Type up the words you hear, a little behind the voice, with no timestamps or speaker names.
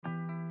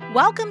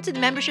Welcome to the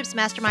Memberships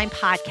Mastermind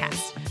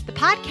podcast, the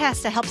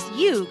podcast that helps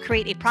you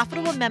create a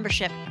profitable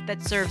membership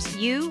that serves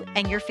you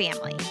and your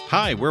family.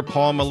 Hi, we're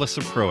Paul and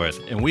Melissa Pruitt,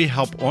 and we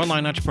help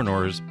online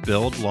entrepreneurs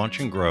build, launch,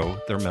 and grow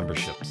their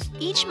memberships.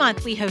 Each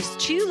month, we host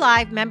 2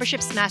 live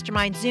Memberships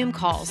Mastermind Zoom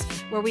calls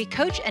where we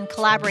coach and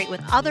collaborate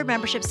with other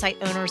membership site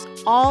owners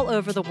all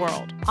over the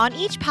world. On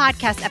each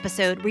podcast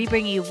episode, we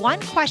bring you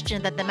one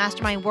question that the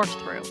mastermind worked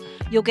through.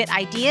 You'll get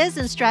ideas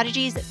and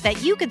strategies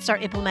that you can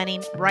start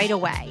implementing right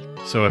away.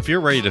 So if you're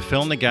ready to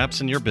fill in the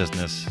gaps in your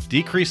business,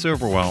 decrease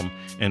overwhelm,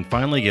 and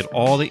finally get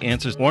all the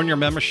answers on your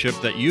membership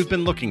that you've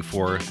been looking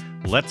for,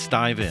 let's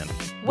dive in.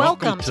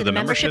 Welcome to the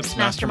Memberships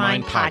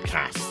Mastermind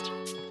podcast.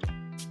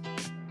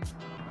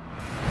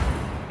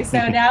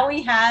 So now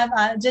we have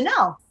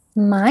Janelle.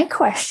 My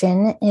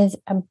question is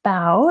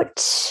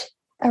about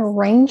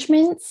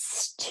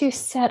arrangements to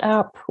set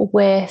up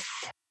with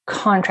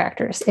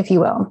contractors, if you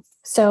will.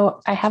 So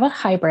I have a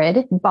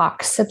hybrid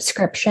box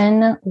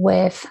subscription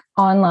with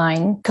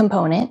online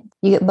component.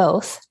 You get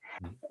both.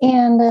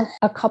 And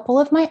a couple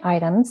of my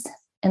items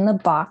in the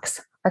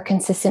box are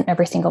consistent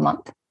every single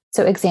month.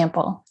 So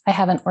example, I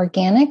have an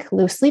organic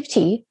loose leaf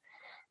tea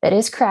that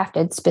is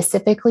crafted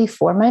specifically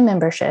for my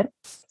membership.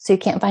 So you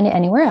can't find it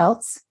anywhere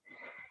else.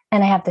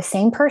 And I have the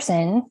same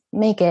person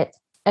make it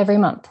every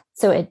month.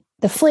 So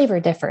the flavor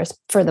differs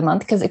for the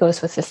month because it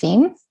goes with the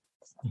theme.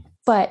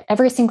 But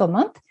every single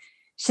month,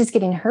 she's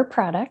getting her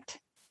product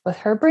with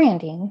her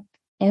branding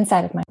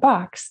inside of my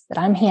box that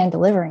I'm hand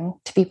delivering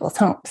to people's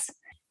homes.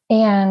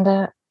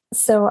 And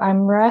so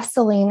I'm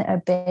wrestling a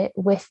bit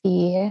with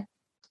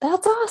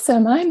that's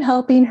awesome. I'm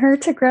helping her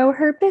to grow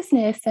her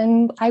business.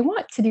 And I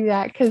want to do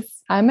that because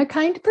I'm a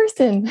kind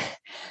person,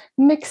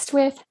 mixed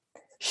with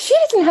she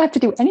doesn't have to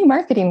do any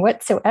marketing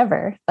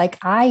whatsoever. Like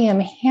I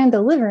am hand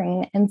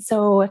delivering. And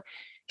so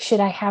should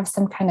I have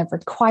some kind of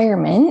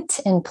requirement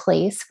in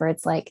place where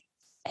it's like,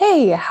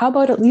 hey, how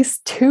about at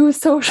least 2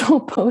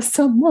 social posts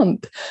a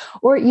month?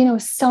 Or,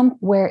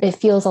 somewhere it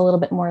feels a little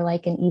bit more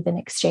like an even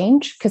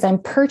exchange because I'm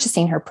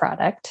purchasing her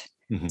product.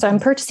 Mm-hmm. So I'm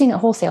purchasing it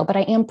wholesale, but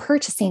I am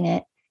purchasing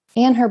it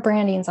and her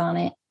branding's on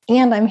it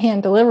and I'm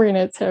hand delivering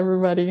it to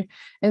everybody.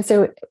 And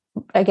so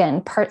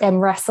again, I'm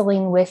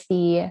wrestling with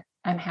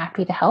I'm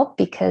happy to help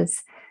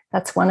because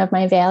that's one of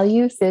my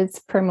values is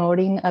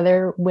promoting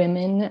other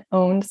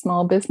women-owned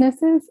small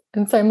businesses.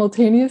 And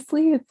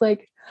simultaneously, it's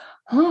like,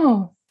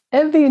 oh,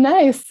 it'd be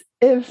nice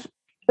if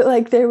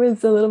there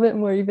was a little bit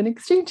more even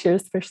exchange here,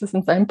 especially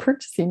since I'm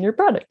purchasing your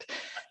product.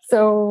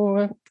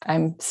 So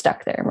I'm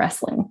stuck there, I'm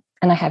wrestling.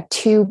 And I have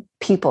 2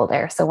 people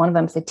there. So one of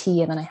them's a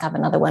tea, and then I have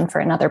another one for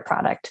another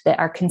product that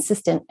are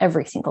consistent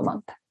every single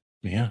month.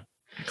 Yeah.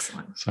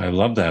 Excellent. So I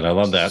love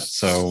that.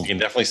 So you can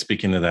definitely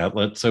speak into that.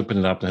 Let's open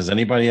it up. Has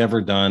anybody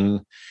ever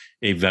done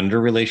a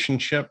vendor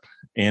relationship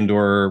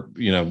or,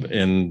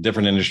 in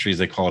different industries,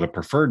 they call it a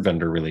preferred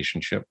vendor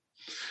relationship,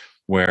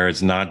 where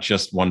it's not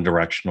just one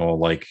directional,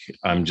 like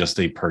I'm just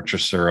a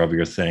purchaser of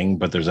your thing,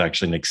 but there's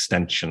actually an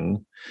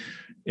extension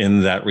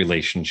in that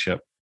relationship.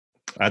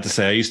 I have to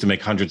say, I used to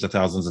make hundreds of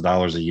thousands of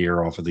dollars a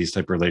year off of these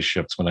type of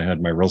relationships when I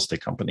had my real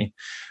estate company.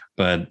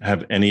 But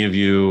have any of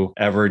you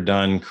ever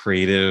done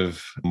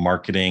creative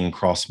marketing,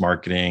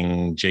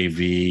 cross-marketing,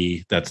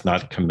 JV, that's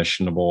not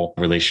commissionable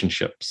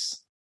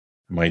relationships?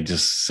 Am I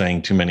just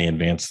saying too many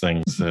advanced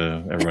things?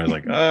 Everybody's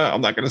like,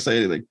 I'm not going to say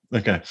anything.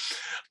 Okay.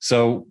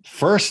 So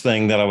first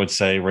thing that I would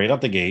say right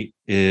out the gate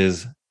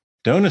is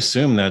don't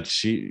assume that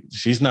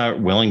she's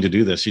not willing to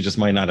do this. She just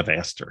might not have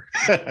asked her.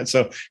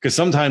 So, because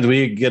sometimes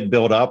we get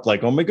built up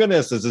like, oh my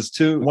goodness, this is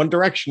too one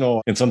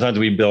directional. And sometimes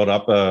we build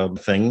up a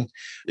thing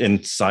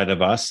inside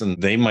of us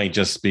and they might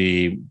just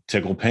be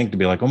tickled pink to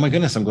be like, oh my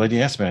goodness, I'm glad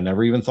you asked me. I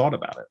never even thought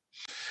about it.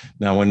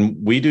 Now,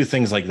 when we do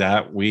things like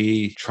that,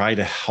 we try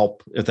to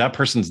help. If that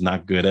person's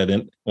not good at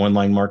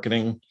online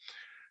marketing,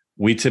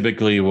 we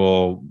typically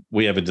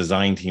we have a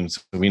design team.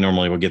 So we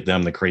normally will get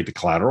them to create the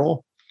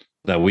collateral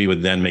that we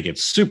would then make it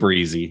super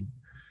easy.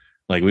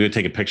 Like we would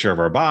take a picture of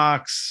our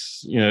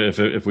box.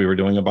 If we were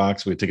doing a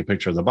box, we'd take a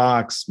picture of the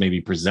box,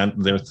 maybe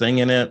present their thing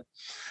in it,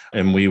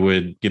 and we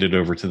would get it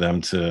over to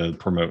them to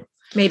promote.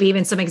 Maybe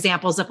even some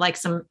examples of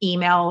some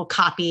email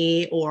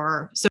copy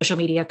or social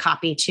media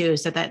copy too,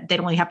 so that they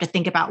don't really have to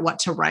think about what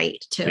to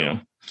write too. Yeah.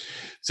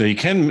 So you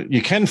can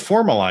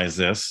formalize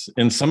this.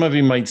 And some of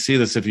you might see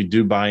this if you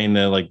do buy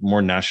into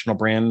more national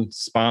brand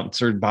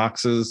sponsored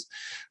boxes.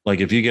 Like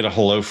if you get a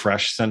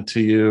HelloFresh sent to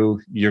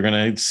you, you're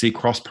going to see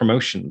cross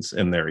promotions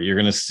in there. You're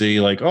going to see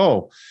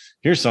oh,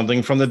 here's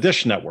something from the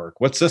Dish Network.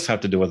 What's this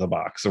have to do with a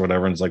box or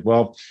whatever? And it's like,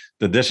 well,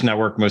 the Dish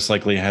Network most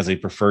likely has a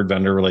preferred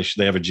vendor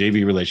relation. They have a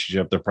JV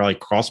relationship. They're probably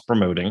cross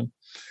promoting,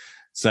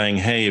 saying,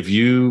 hey, if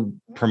you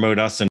promote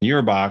us in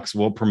your box,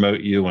 we'll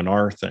promote you in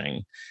our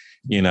thing.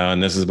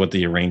 And this is what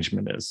the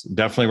arrangement is.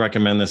 Definitely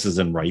recommend this is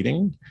in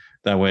writing.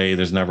 That way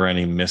there's never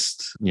any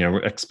missed,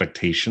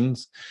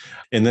 expectations.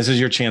 And this is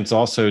your chance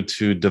also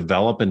to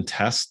develop and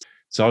test.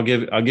 So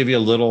I'll give you a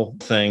little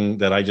thing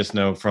that I just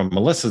know from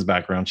Melissa's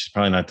background. She's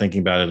probably not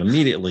thinking about it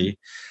immediately,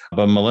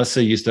 but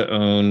Melissa used to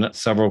own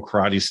several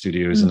karate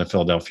studios in the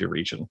Philadelphia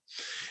region.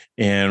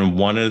 And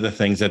one of the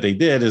things that they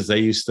did is they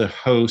used to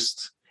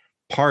host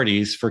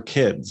parties for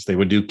kids. They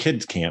would do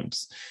kids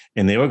camps,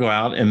 and they would go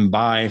out and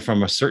buy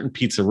from a certain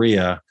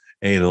pizzeria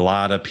a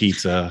lot of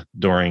pizza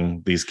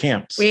during these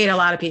camps. We ate a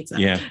lot of pizza.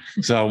 Yeah.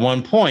 So at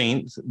one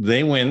point,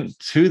 they went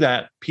to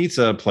that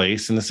pizza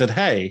place and they said,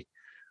 hey,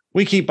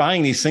 we keep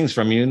buying these things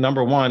from you.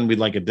 Number one, we'd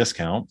like a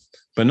discount.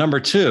 But number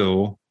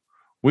two,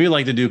 we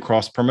like to do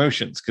cross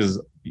promotions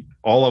because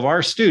all of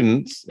our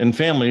students and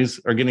families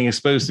are getting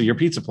exposed to your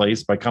pizza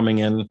place by coming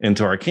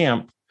into our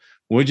camp.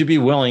 Would you be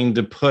willing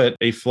to put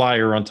a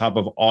flyer on top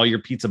of all your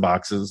pizza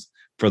boxes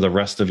for the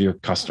rest of your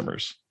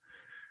customers?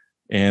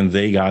 And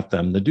they got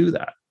them to do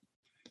that.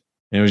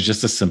 And it was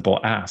just a simple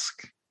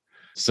ask.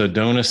 So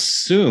don't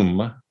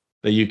assume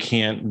that you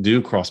can't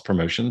do cross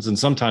promotions. And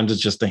sometimes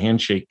it's just a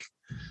handshake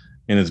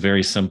and it's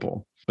very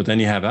simple. But then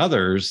you have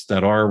others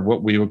that are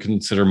what we would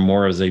consider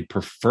more as a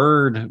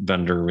preferred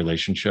vendor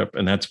relationship.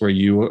 And that's where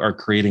you are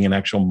creating an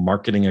actual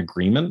marketing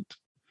agreement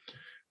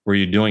where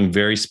you're doing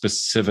very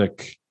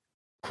specific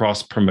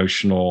cross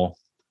promotional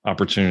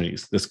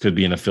opportunities. This could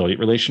be an affiliate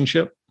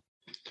relationship.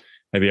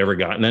 Have you ever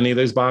gotten any of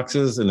those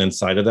boxes? And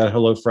inside of that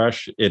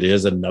HelloFresh, it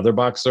is another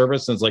box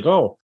service. And it's like,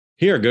 oh,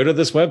 here, go to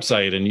this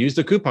website and use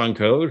the coupon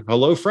code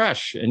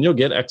HelloFresh and you'll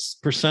get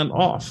X%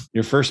 off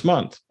your first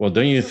month. Well,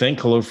 don't you think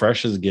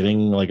HelloFresh is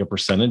getting like a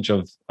percentage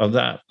of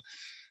that?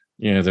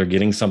 You know, they're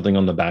getting something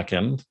on the back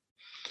end.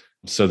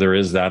 So there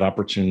is that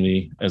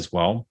opportunity as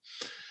well.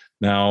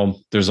 Now,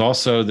 there's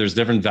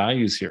different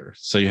values here.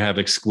 So you have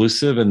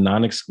exclusive and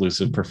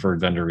non-exclusive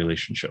preferred vendor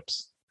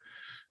relationships.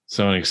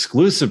 So an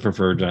exclusive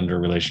preferred vendor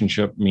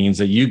relationship means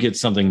that you get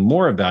something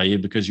more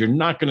valued because you're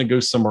not going to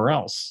go somewhere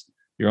else.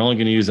 You're only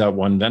going to use that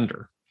one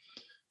vendor.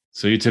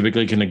 So you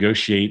typically can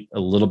negotiate a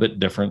little bit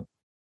differently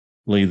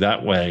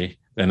that way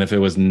than if it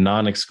was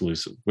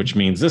non-exclusive, which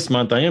means this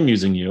month I am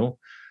using you,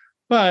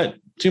 but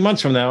 2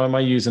 months from now, I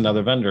might use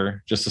another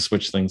vendor just to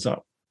switch things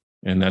up.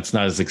 And that's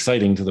not as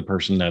exciting to the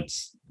person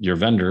that's your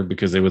vendor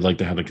because they would like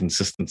to have a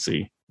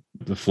consistency,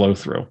 the flow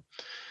through.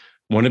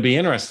 What would be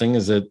interesting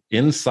is that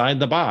inside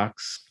the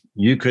box,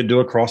 you could do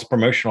a cross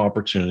promotional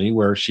opportunity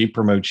where she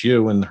promotes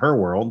you in her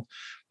world,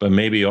 but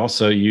maybe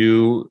also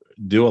you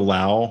do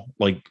allow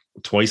like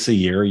twice a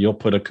year, you'll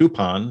put a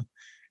coupon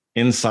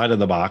inside of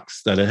the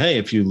box that, hey,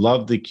 if you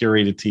love the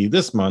curated tea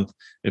this month,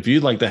 if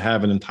you'd like to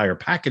have an entire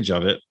package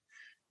of it,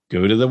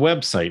 go to the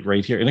website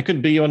right here. And it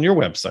could be on your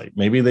website.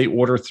 Maybe they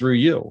order through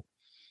you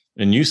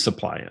and you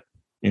supply it.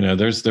 You know,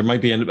 there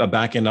might be a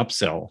back end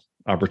upsell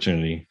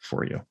opportunity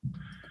for you.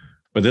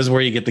 But this is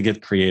where you get to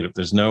get creative.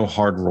 There's no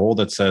hard rule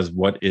that says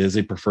what is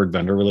a preferred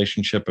vendor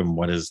relationship and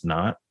what is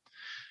not.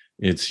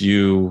 It's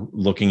you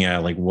looking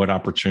at like what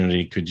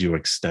opportunity could you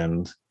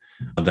extend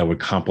that would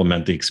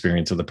complement the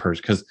experience of the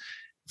person. Because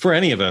for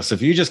any of us,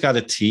 if you just got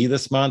a tea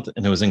this month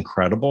and it was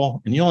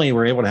incredible and you only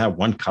were able to have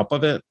 1 cup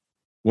of it,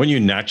 wouldn't you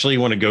naturally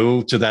want to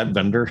go to that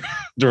vendor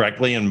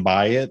directly and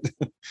buy it?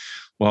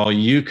 Well,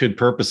 you could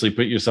purposely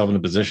put yourself in a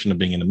position of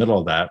being in the middle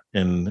of that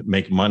and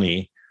make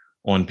money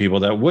on people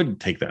that would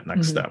take that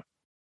next step.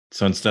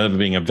 So instead of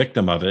being a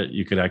victim of it,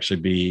 you could actually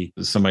be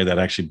somebody that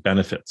actually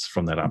benefits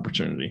from that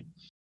opportunity.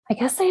 I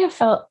guess I have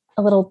felt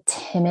a little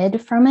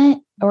timid from it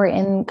or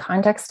in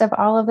context of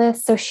all of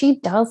this. So she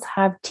does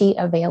have tea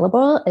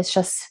available. It's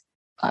just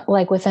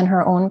like within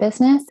her own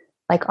business,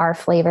 like our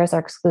flavors are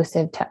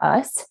exclusive to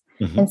us.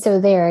 Mm-hmm. And so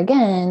there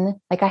again,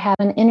 like I have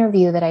an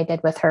interview that I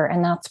did with her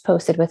and that's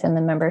posted within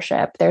the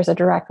membership. There's a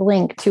direct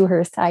link to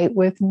her site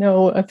with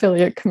no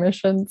affiliate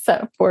commission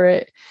set for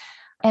it.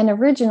 And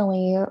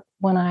originally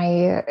when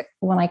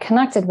I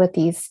connected with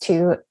these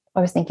two, I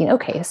was thinking,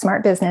 okay,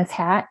 smart business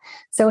hat.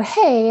 So,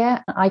 hey,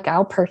 like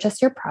I'll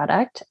purchase your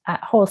product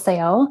at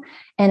wholesale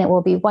and it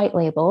will be white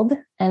labeled.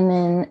 And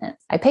then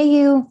I pay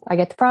you, I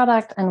get the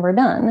product and we're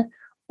done.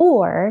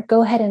 Or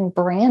go ahead and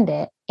brand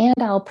it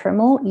and I'll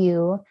promote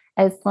you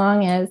as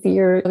long as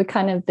you're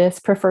kind of this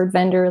preferred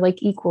vendor,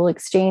 like equal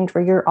exchange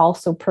where you're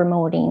also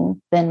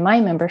promoting then my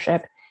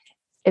membership.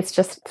 It's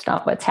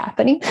not what's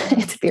happening.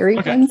 It's very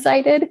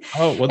one-sided.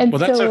 Oh, well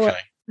that's okay.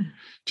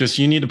 Just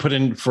you need to put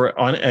in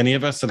on any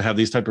of us that have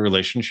these type of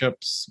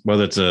relationships,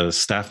 whether it's a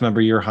staff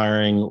member you're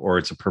hiring or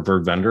it's a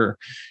preferred vendor,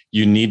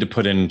 you need to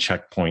put in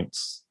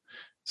checkpoints.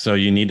 So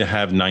you need to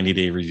have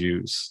 90-day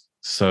reviews.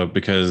 So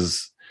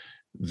because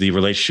the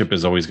relationship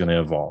is always going to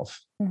evolve.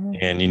 Mm-hmm.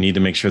 And you need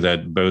to make sure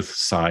that both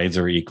sides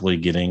are equally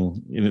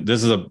getting,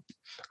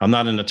 I'm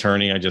not an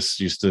attorney. I just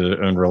used to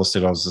own real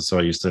estate offices. So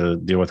I used to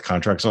deal with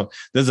contracts. So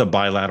this is a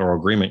bilateral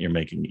agreement you're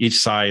making. Each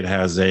side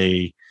has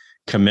a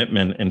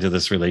commitment into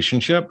this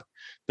relationship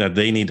that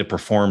they need to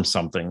perform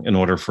something in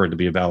order for it to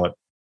be a valid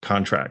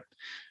contract,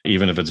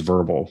 even if it's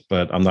verbal.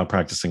 But I'm not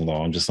practicing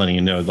law. I'm just letting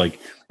you know, like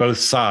both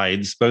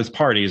sides, both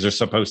parties are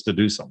supposed to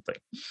do something.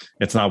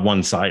 It's not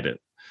one-sided.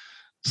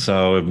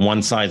 So if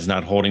one side's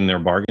not holding their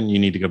bargain, you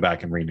need to go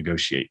back and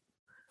renegotiate.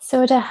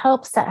 So to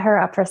help set her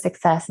up for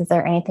success, is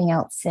there anything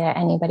else that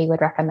anybody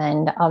would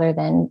recommend other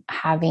than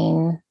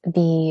having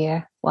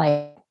the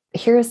like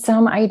here's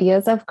some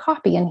ideas of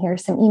copy, and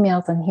here's some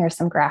emails, and here's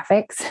some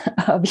graphics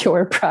of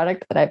your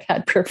product that I've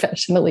had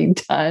professionally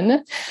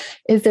done.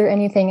 Is there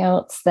anything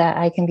else that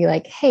I can be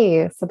like,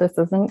 hey, so this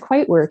isn't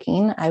quite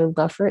working. I would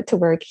love for it to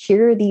work.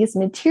 Here are these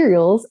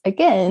materials.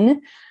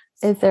 Again,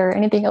 is there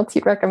anything else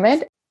you'd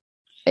recommend?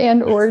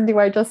 And, or do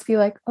I just be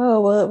like,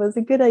 oh, well, it was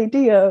a good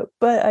idea,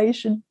 but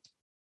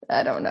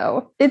I don't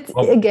know. It's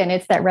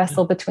that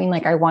wrestle between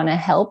like, I want to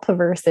help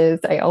versus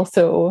I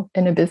also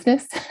in a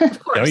business.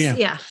 Of course. Oh,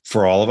 yeah.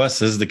 For all of us,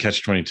 this is the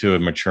catch-22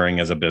 of maturing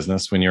as a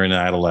business. When you're in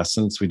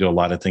adolescence, we do a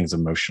lot of things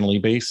emotionally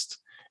based.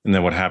 And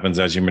then what happens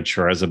as you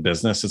mature as a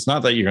business, it's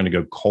not that you're going to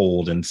go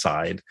cold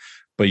inside,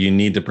 but you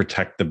need to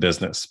protect the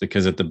business,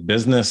 because if the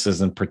business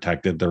isn't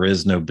protected, there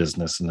is no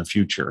business in the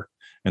future.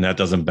 And that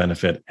doesn't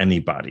benefit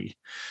anybody.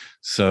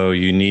 So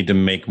you need to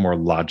make more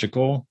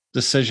logical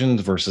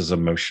decisions versus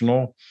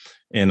emotional.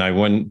 And I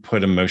wouldn't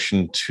put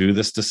emotion to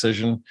this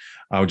decision.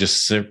 I would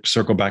just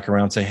circle back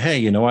around and say, hey,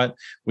 you know what?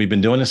 We've been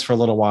doing this for a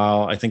little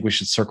while. I think we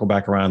should circle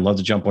back around. Love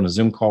to jump on a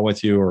Zoom call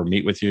with you or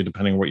meet with you,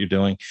 depending on what you're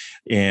doing.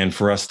 And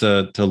for us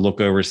to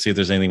look over, see if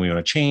there's anything we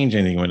want to change,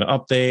 anything we want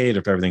to update,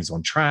 if everything's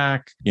on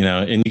track,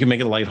 and you can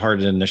make it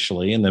lighthearted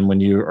initially. And then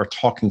when you are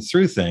talking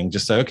through things,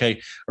 just say,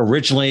 okay,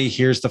 originally,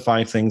 here's the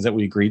 5 things that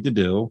we agreed to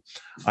do.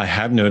 I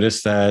have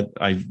noticed that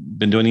I've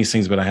been doing these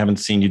things, but I haven't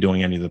seen you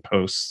doing any of the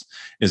posts.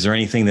 Is there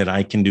anything that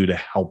I can do to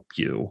help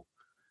you?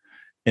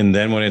 And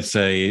then when it's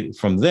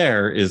from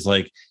there is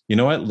like, you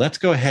know what, let's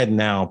go ahead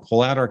now,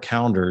 pull out our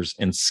calendars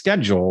and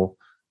schedule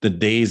the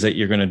days that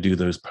you're going to do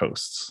those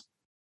posts.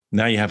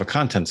 Now you have a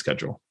content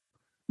schedule.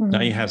 Mm-hmm.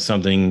 Now you have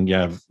something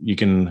you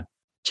can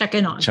check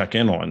in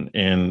on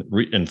and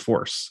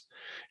reinforce.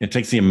 It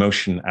takes the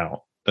emotion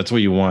out. That's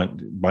what you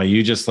want by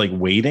you just like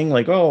waiting,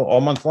 like, oh,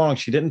 all month long,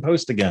 she didn't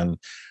post again.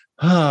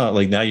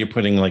 Like now you're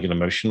putting like an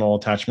emotional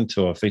attachment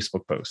to a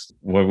Facebook post.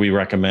 What we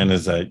recommend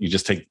is that you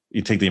just take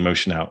the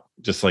emotion out.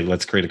 Just like,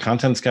 let's create a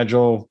content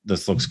schedule.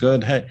 This looks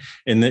good. Hey,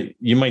 and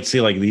you might see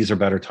like, these are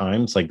better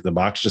times. Like the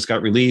box just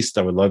got released.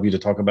 I would love you to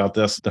talk about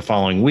this the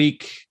following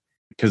week,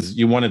 because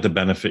you want it to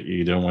benefit you.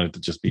 You don't want it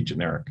to just be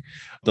generic.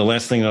 The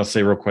last thing I'll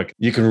say real quick,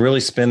 you can really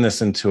spin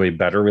this into a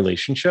better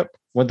relationship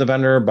with the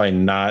vendor by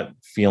not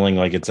feeling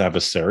like it's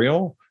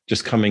adversarial,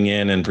 just coming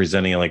in and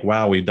presenting like,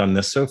 wow, we've done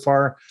this so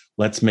far.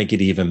 Let's make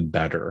it even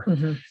better.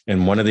 Mm-hmm.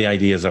 And one of the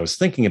ideas I was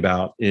thinking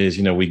about is,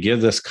 we give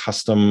this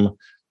custom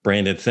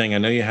branded thing. I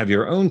know you have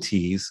your own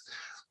teas,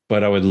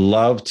 but I would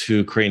love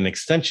to create an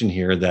extension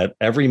here that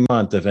every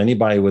month, if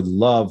anybody would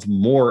love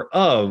more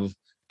of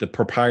the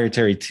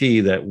proprietary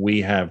tea that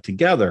we have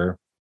together,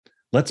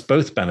 let's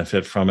both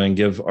benefit from it and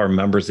give our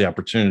members the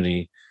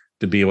opportunity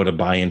to be able to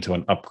buy into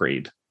an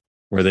upgrade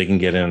where they can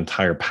get an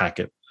entire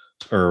packet.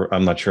 Or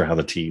I'm not sure how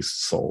the tea's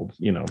sold,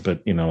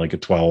 but like a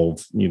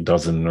 12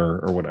 dozen or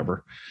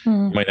whatever,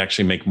 you might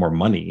actually make more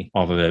money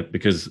off of it,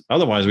 because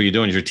otherwise what you're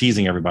doing is you're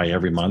teasing everybody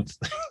every month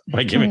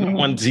by giving them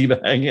one tea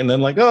bag and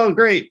then like, oh,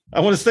 great, I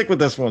want to stick with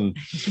this one.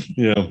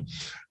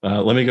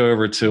 Let me go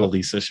over to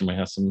Elisa. She might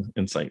have some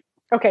insight.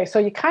 Okay, so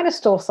you kind of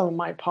stole some of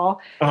mine,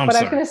 Paul. But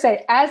I was going to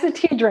say, as a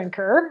tea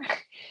drinker,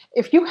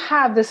 if you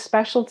have this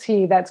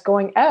specialty that's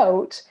going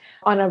out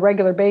on a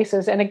regular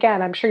basis, and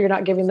again, I'm sure you're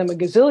not giving them a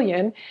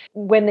gazillion,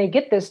 when they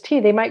get this tea,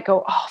 they might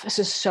go, oh, this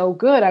is so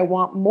good, I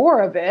want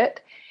more of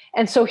it.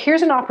 And so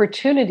here's an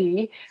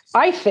opportunity,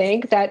 I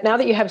think, that now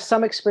that you have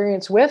some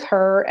experience with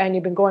her and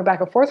you've been going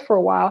back and forth for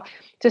a while,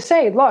 to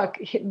say, look,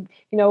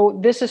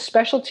 this is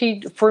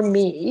specialty for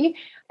me,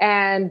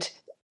 and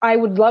I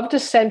would love to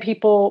send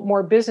people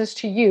more business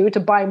to you to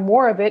buy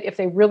more of it if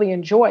they really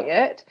enjoy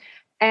it.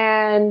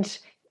 And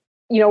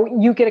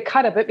you get a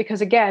cut of it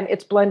because, again,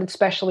 it's blended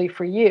specially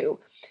for you.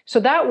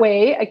 So that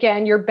way,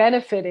 again, you're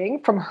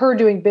benefiting from her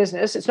doing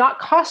business. It's not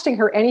costing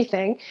her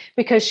anything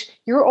because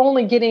you're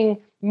only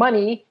getting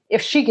money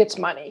if she gets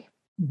money,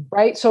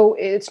 right? So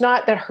it's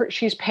not that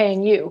she's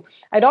paying you.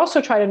 I'd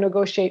also try to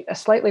negotiate a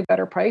slightly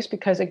better price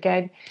because,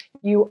 again,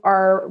 you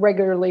are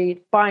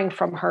regularly buying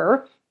from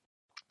her.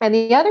 And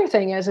the other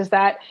thing is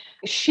that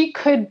she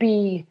could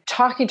be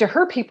talking to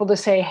her people to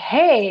say,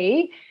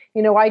 hey,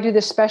 I do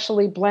this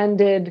specially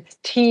blended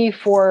tea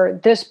for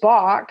this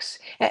box,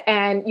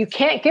 and you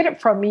can't get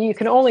it from me. You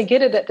can only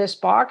get it at this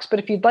box. But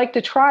if you'd like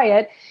to try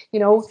it,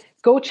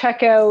 go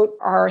check out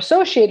our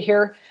associate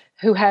here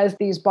who has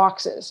these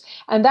boxes.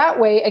 And that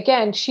way,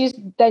 again, she's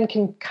then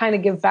can kind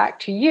of give back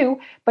to you,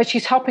 but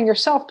she's helping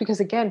herself because,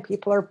 again,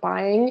 people are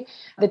buying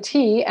the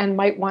tea and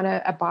might want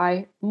to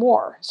buy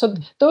more. So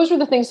those are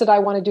the things that I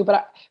want to do,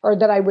 or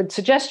that I would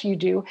suggest you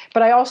do.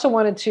 But I also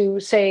wanted to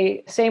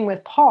say, same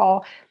with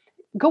Paul,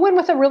 go in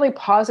with a really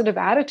positive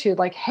attitude,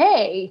 like,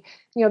 hey,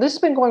 this has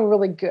been going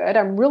really good.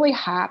 I'm really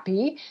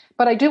happy,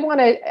 but I just want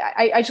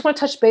to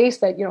touch base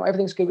that,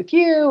 everything's good with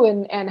you.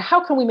 And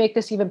how can we make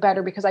this even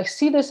better? Because I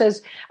see this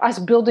as us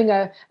building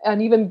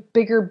an even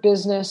bigger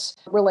business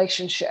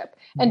relationship,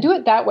 and do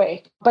it that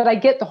way. But I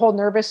get the whole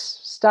nervous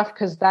stuff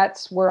because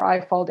that's where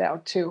I fall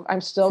down too. I'm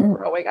still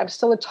growing. I'm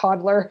still a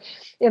toddler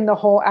in the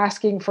whole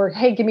asking for,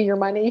 hey, give me your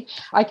money,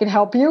 I can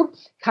help you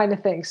kind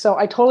of thing. So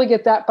I totally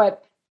get that.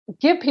 But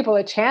give people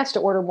a chance to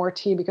order more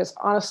tea, because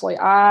honestly,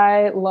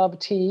 I love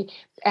tea,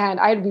 and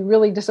I'd be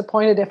really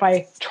disappointed if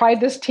I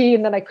tried this tea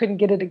and then I couldn't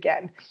get it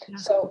again. Yeah.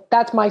 So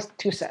that's my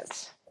 2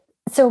 cents.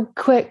 So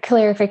quick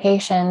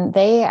clarification,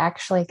 they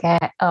actually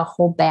get a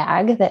whole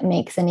bag that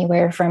makes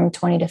anywhere from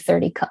 20 to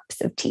 30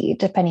 cups of tea,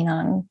 depending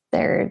on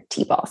their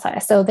tea ball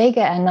size. So they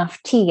get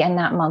enough tea in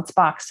that month's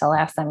box to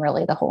last them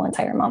really the whole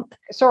entire month.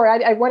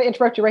 Sorry, I want to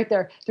interrupt you right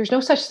there. There's no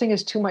such thing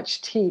as too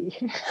much tea.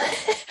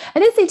 I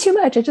didn't say too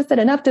much. I just said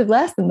enough to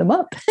last them the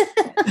month.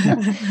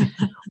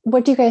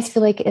 What do you guys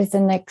feel like is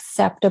an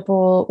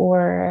acceptable,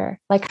 or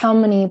like how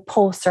many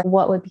pulse, or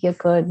what would be a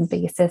good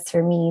basis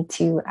for me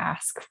to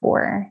ask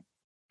for?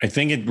 I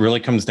think it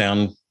really comes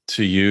down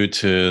to you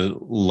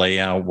to lay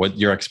out what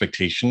your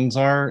expectations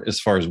are as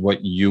far as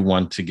what you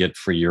want to get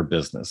for your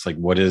business. Like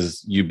what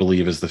is you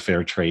believe is the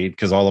fair trade?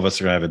 Because all of us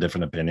are going to have a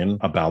different opinion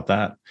about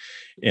that.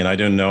 And I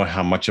don't know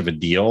how much of a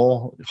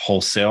deal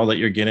wholesale that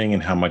you're getting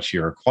and how much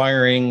you're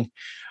acquiring.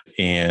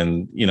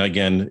 And,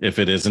 again, if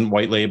it isn't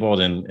white labeled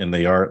and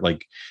they are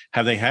like,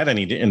 have they had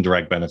any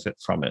indirect benefit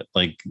from it?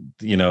 Like,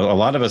 a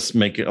lot of us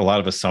make a lot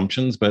of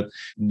assumptions, but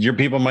your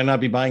people might not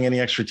be buying any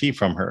extra tea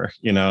from her,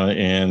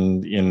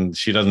 and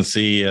she doesn't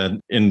see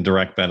an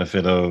indirect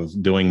benefit of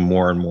doing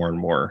more and more and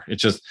more.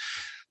 It's just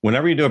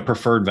whenever you do a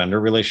preferred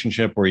vendor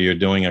relationship or you're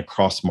doing a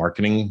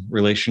cross-marketing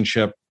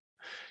relationship,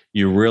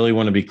 you really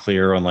want to be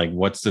clear on like,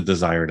 what's the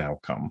desired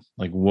outcome?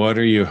 Like, what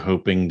are you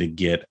hoping to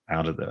get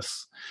out of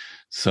this?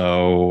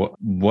 So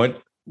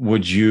what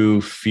would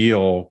you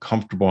feel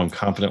comfortable and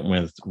confident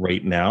with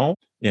right now?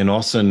 And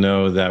also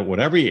know that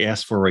whatever you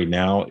ask for right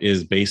now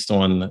is based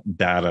on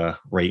data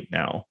right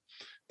now.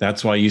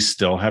 That's why you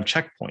still have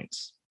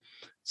checkpoints.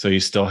 So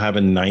you still have a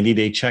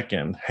 90-day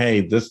check-in.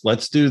 Hey,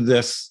 let's do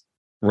this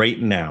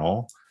right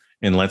now,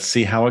 and let's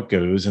see how it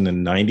goes. And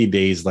in 90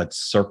 days, let's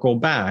circle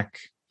back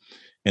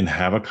and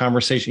have a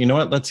conversation. You know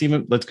what? Let's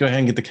go ahead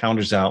and get the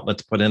calendars out.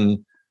 Let's put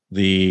in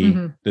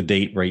the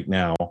date right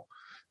now.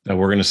 That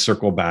we're going to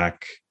circle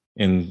back.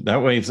 And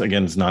that way,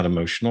 it's not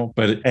emotional.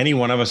 But any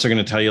one of us are going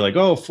to tell you like,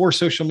 4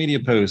 social media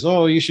posts.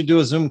 Oh, you should do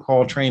a Zoom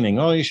call training.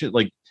 Oh, you should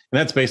and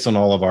that's based on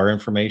all of our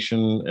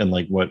information and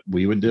like what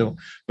we would do.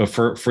 But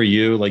for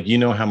you, like,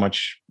 how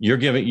much you're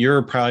giving,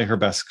 you're probably her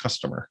best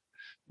customer,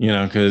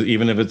 because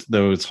even if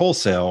it's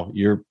wholesale,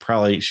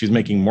 she's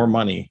making more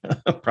money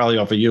probably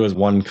off of you as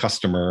one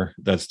customer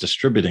that's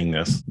distributing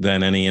this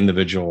than any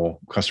individual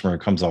customer who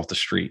comes off the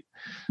street.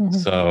 Mm-hmm.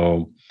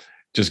 So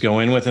just go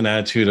in with an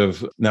attitude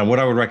of, now what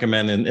I would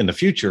recommend in the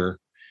future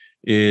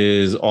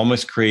is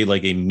almost create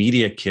like a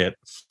media kit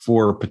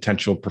for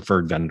potential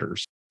preferred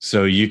vendors.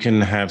 So you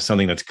can have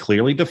something that's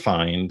clearly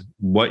defined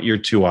what your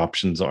 2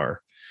 options are.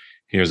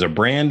 Here's a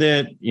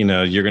branded,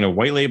 you're going to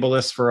white label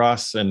this for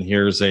us. And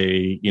here's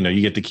you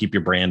get to keep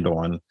your brand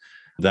on.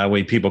 That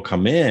way people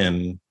come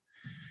in,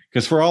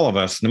 because for all of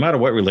us, no matter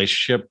what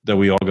relationship that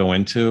we all go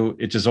into,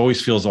 it just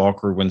always feels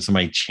awkward when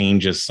somebody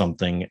changes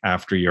something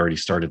after you already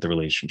started the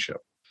relationship.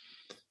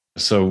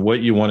 So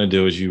what you want to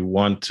do is you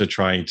want to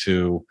try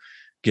to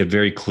get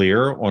very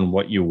clear on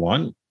what you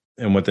want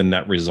and what the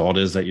net result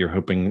is that you're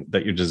hoping,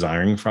 that you're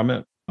desiring from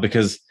it.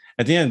 Because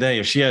at the end of the day,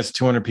 if she has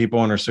 200 people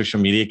on her social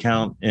media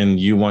account and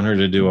you want her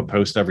to do a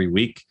post every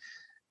week,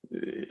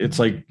 it's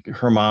like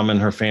her mom and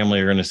her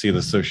family are going to see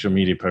the social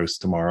media post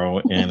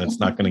tomorrow, and it's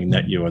not going to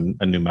net you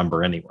a new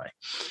member anyway.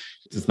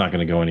 It's not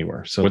going to go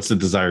anywhere. So what's the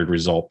desired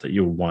result that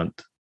you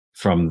want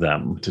from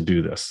them to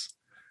do this?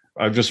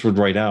 I just would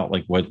write out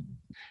like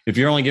if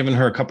you're only giving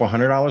her a couple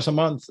 $100 a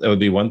month, it would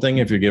be one thing.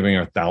 If you're giving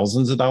her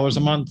thousands of dollars a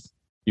month,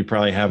 you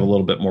probably have a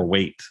little bit more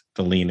weight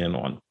to lean in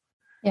on.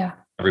 Yeah.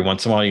 Every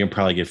once in a while, you can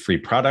probably get free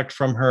product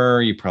from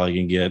her. You probably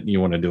can you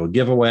want to do a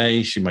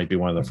giveaway. She might be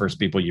one of the first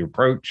people you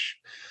approach.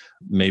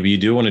 Maybe you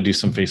do want to do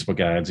some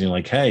Facebook ads. And you're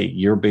like, hey,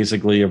 you're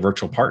basically a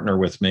virtual partner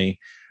with me.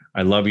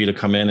 I'd love you to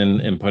come in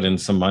and put in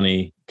some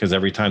money, because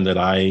every time that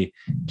I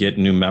get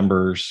new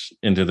members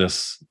into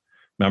this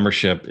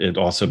membership, it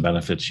also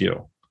benefits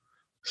you.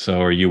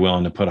 So are you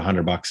willing to put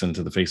 $100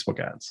 into the Facebook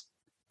ads?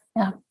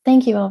 Yeah.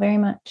 Thank you all very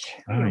much.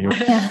 Oh,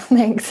 yeah,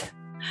 thanks.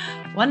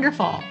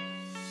 Wonderful.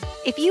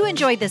 If you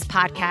enjoyed this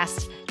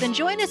podcast, then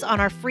join us on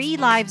our free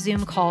live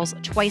Zoom calls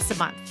twice a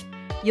month.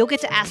 You'll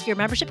get to ask your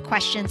membership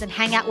questions and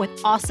hang out with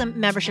awesome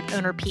membership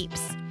owner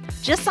peeps.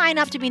 Just sign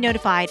up to be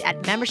notified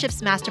at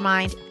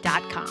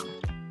membershipsmastermind.com.